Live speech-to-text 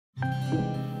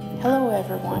Hello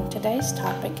everyone, today's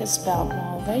topic is about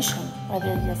motivation.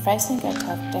 Whether you're facing a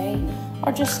tough day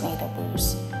or just need a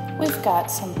boost, we've got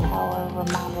some power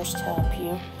reminders to help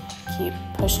you keep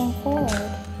pushing forward.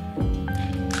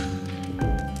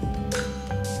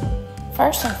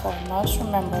 First and foremost,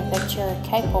 remember that you're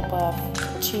capable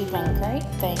of achieving great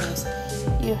things.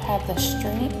 You have the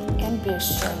strength,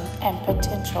 ambition, and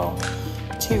potential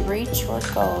to reach your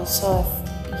goals. So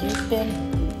if you've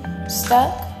been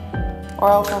stuck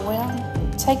or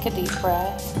overwhelmed, take a deep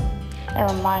breath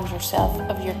and remind yourself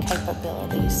of your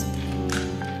capabilities.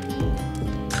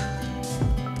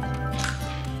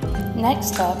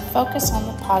 Next up, focus on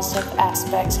the positive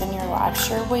aspects in your life.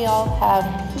 Sure, we all have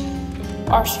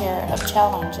our share of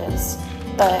challenges,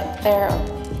 but there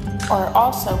are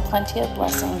also plenty of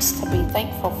blessings to be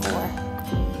thankful for.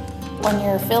 When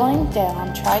you're feeling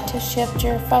down, try to shift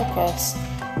your focus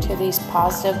to these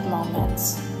positive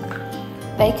moments.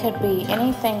 They could be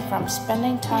anything from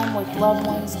spending time with loved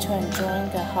ones to enjoying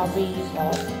a hobby you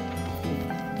love.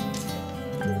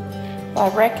 By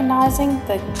recognizing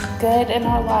the good in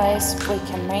our lives, we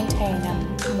can maintain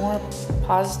a more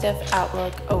positive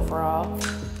outlook overall.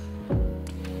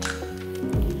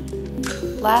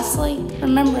 Lastly,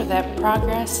 remember that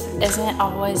progress isn't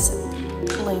always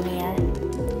linear.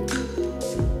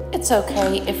 It's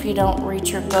okay if you don't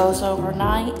reach your goals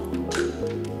overnight.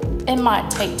 It might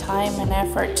take time and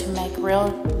effort to make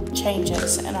real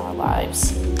changes in our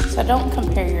lives. So don't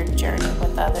compare your journey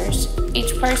with others.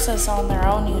 Each person is on their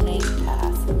own unique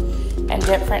path and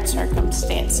different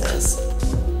circumstances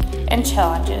and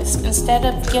challenges. Instead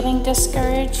of getting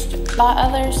discouraged by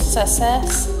others'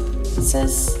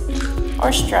 successes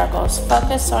or struggles,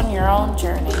 focus on your own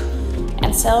journey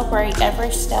and celebrate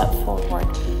every step forward,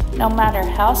 no matter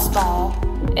how small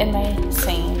it may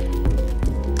seem.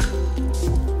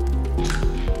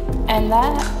 And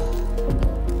that,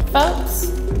 folks,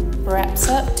 wraps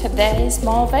up today's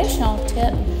motivational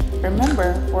tip.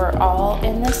 Remember, we're all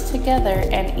in this together,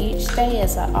 and each day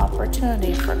is an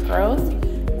opportunity for growth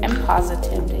and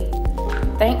positivity.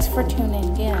 Thanks for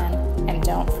tuning in, and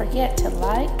don't forget to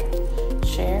like,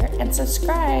 share, and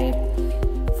subscribe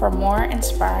for more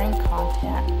inspiring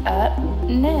content. Up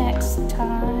next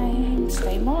time,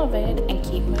 stay motivated and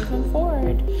keep moving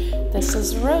forward. This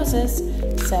is Roses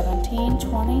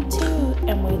 1722,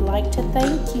 and we'd like to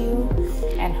thank you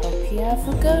and hope you have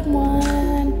a good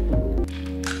one.